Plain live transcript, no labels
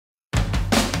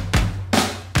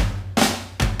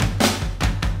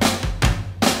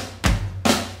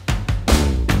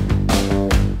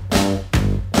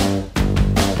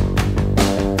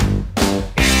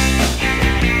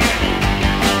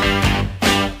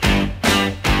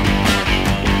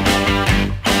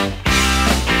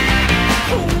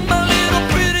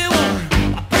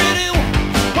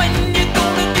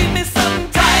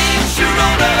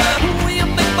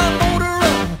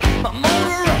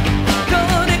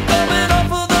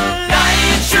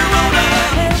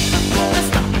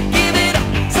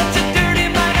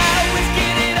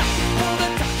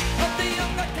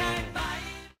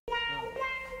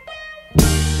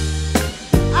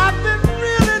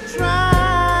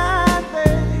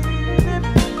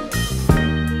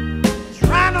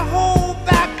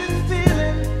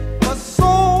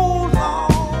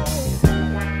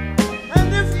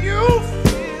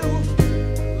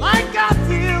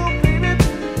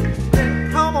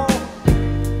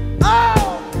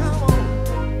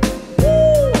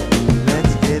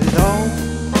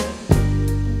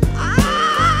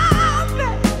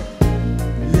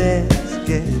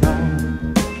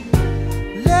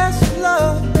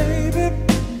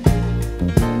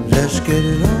let's get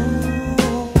it on.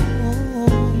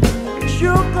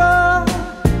 Sugar,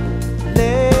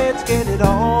 let's get it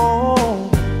on.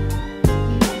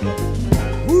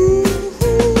 Ooh,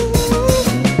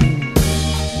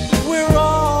 we're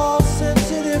all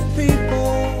sensitive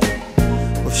people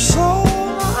with so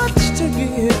much to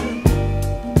give.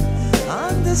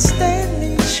 Understand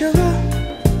me, sugar,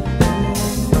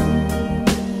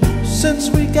 since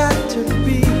we got to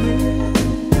be here.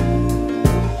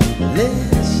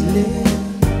 Let's live.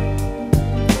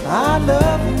 I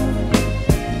love you.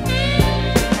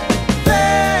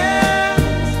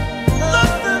 There's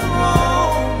nothing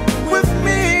wrong with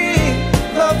me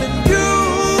loving you,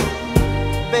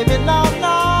 baby. No,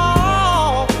 no.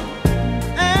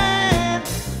 And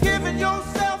giving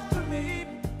yourself to me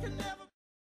can never.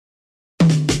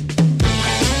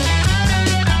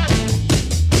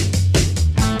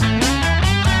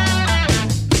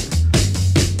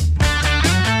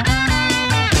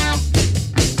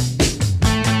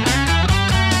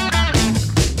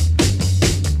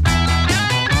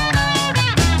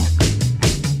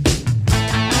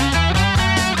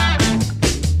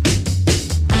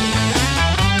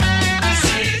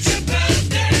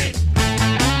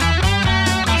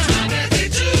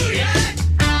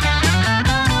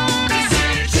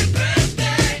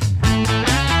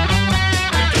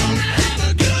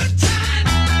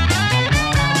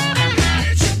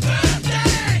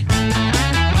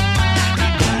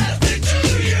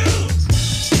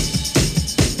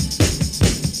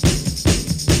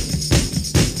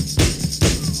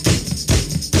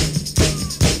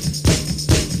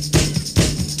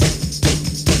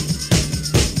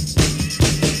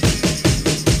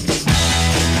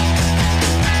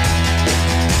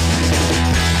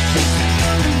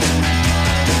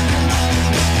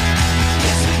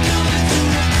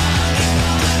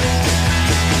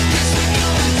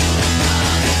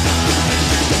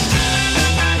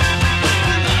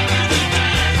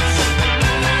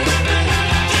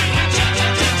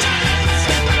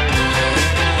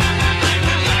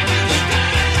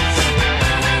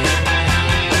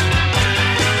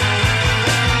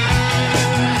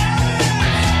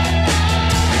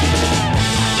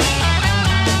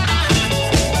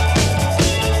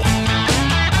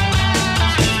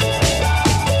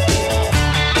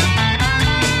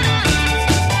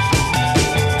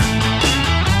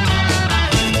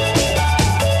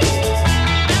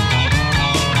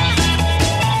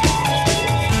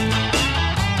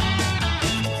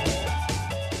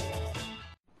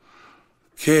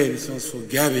 Okay, this one's for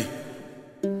Gabby.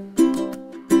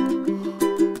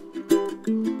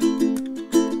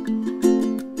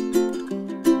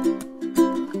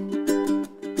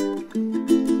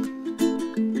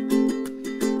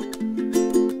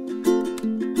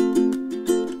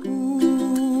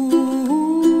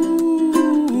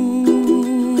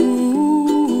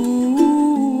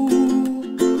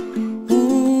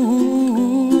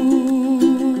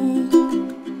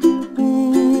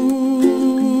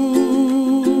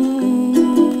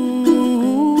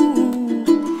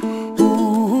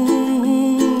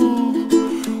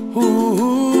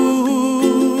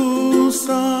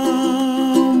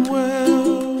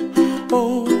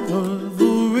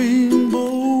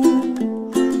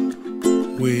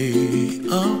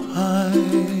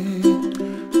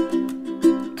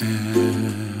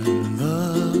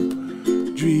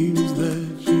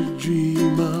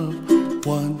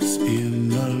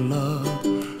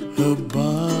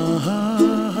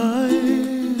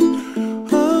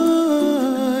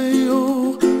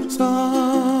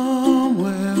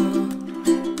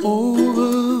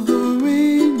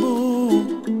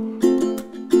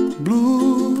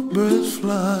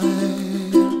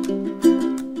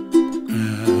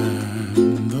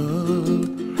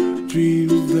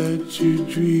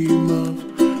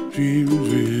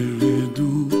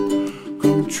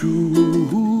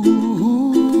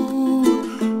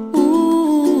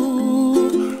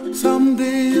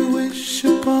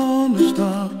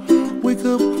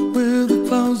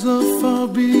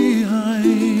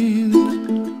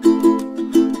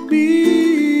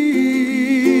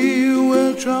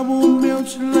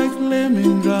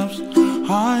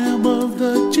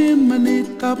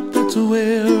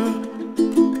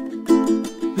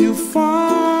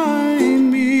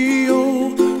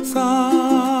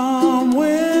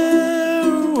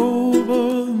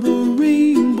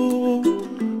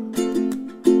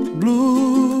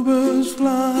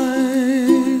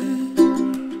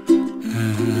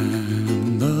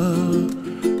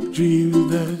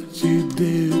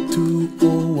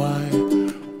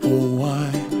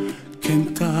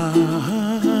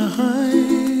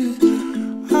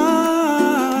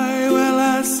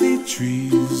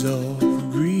 Trees of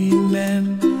green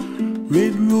and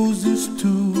red roses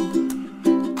too.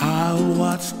 I'll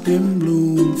watch them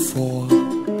bloom for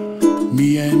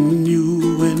me and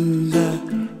you, and I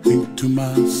think to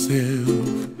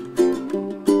myself,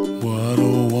 what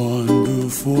a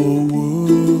wonderful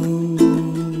world.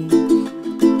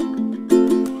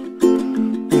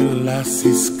 Well, I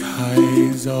see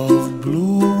skies of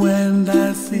blue and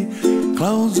I see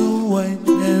clouds of white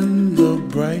and the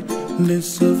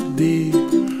brightness of day.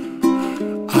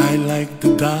 I like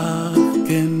the dark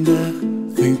and I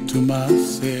think to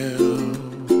myself,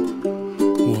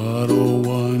 what a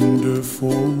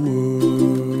wonderful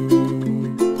world.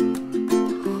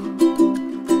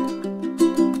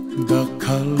 The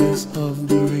colors of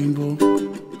the rainbow,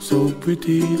 so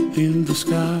pretty in the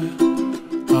sky,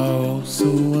 are also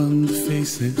on the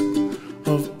faces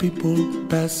of people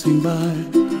passing by.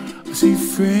 I see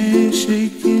friends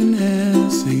shaking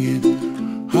hands,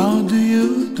 singing, how do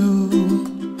you do?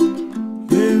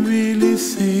 They really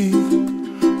say,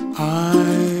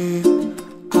 I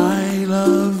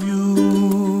love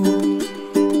you.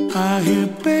 I hear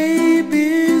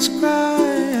babies cry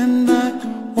and I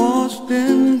watch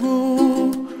them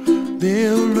grow.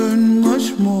 They'll learn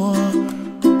much more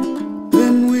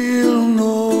than we'll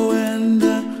know, and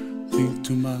I think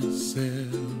to myself,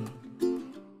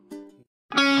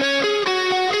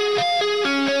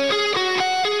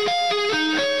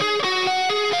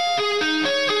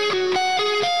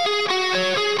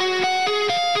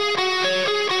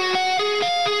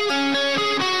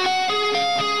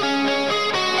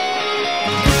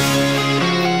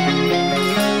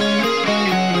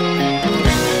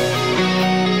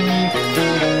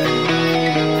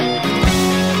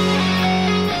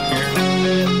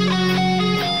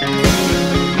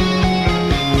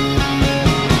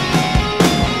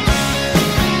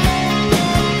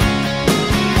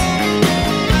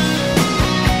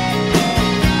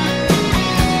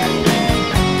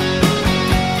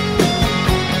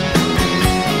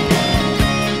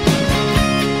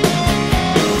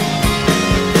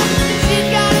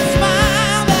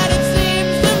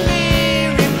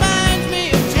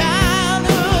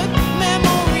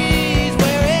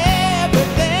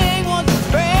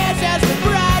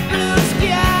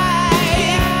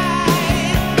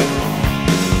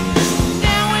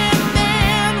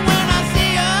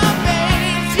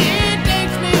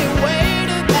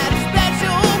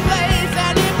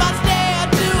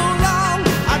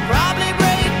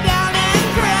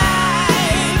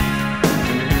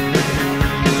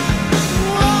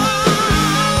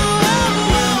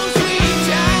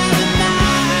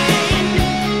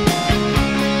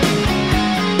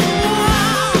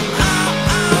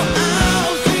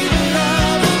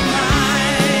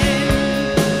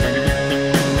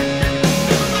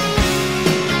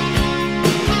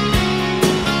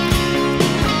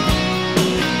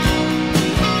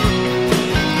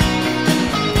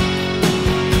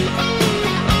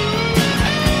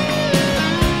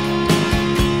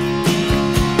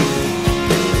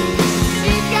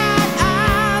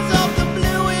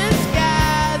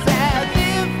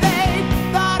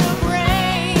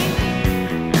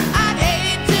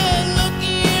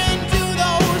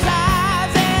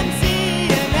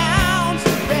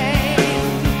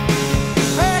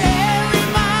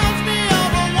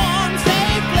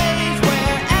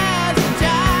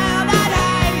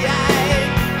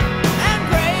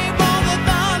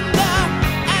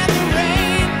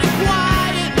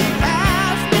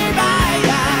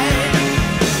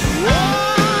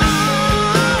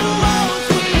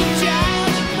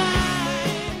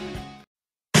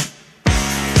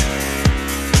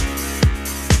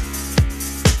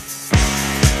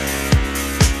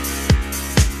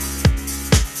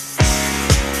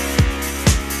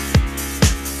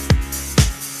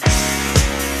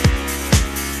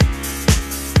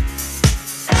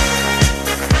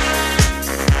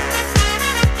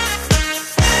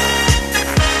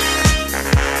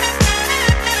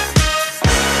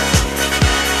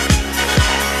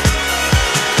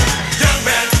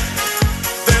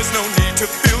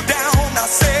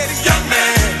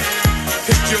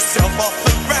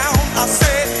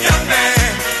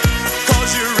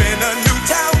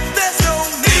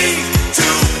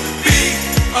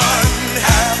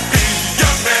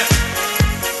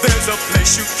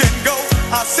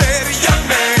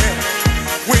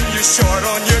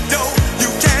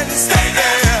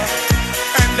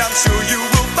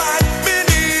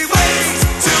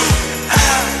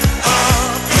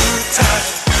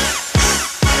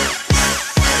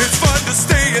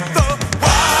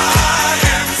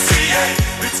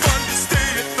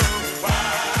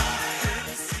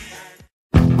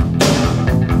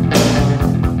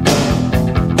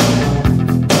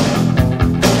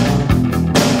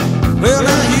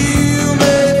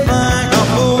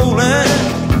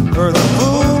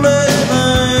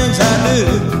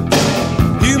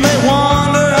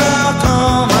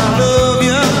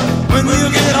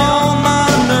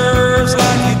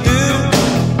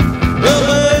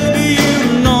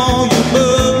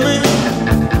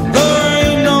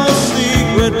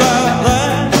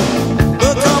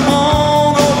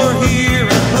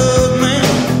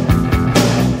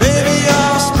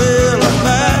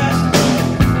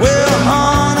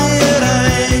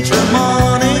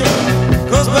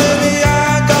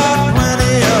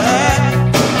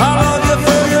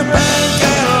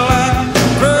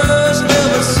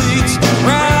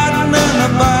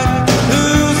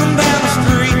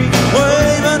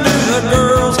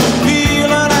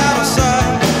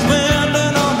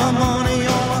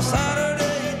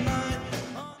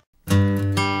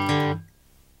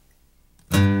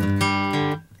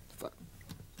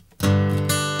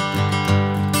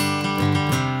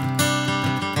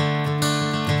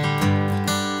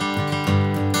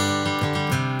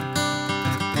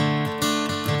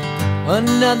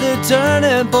 Another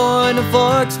turning point, a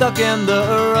fork stuck in the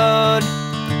road.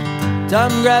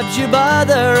 Time grabs you by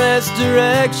the wrist,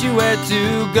 directs you where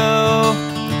to go.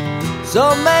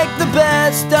 So make the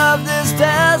best of this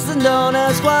test and don't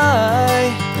ask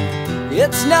why.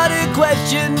 It's not a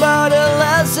question but a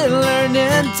lesson learned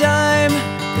in time.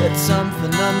 It's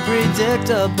something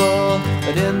unpredictable,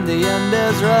 but in the end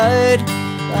is right.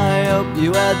 I hope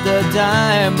you had the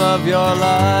time of your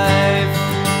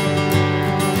life.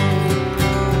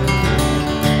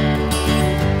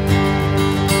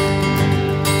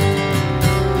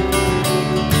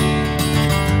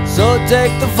 So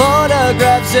take the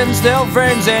photographs and still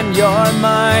frames in your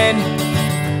mind,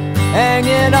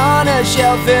 hanging on a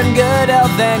shelf in good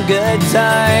health and good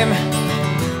time.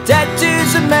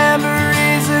 Tattoos and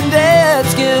memories and dead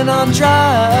skin on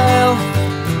trial.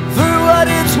 For what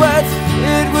it's worth,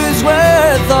 it was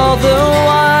worth all the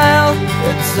while.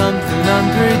 It's something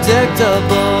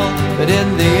unpredictable, but in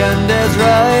the end is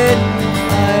right.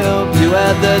 I hope you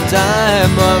had the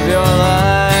time of your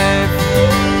life.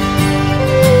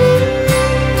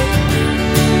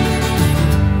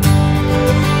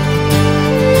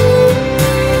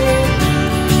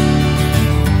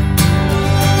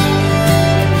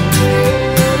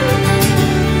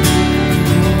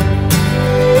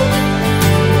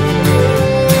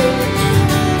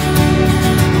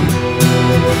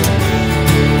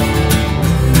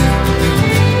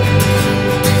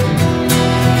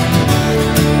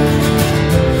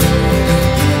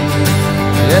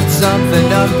 It's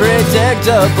something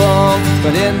unpredictable,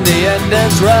 but in the end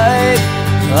it's right.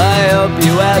 I hope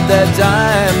you had the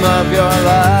time of your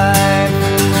life.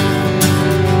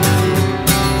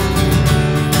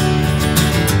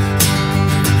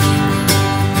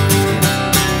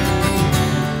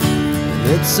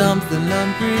 It's something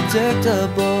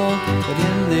unpredictable, but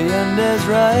in the end is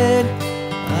right.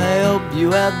 I hope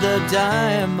you had the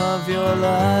time of your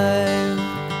life.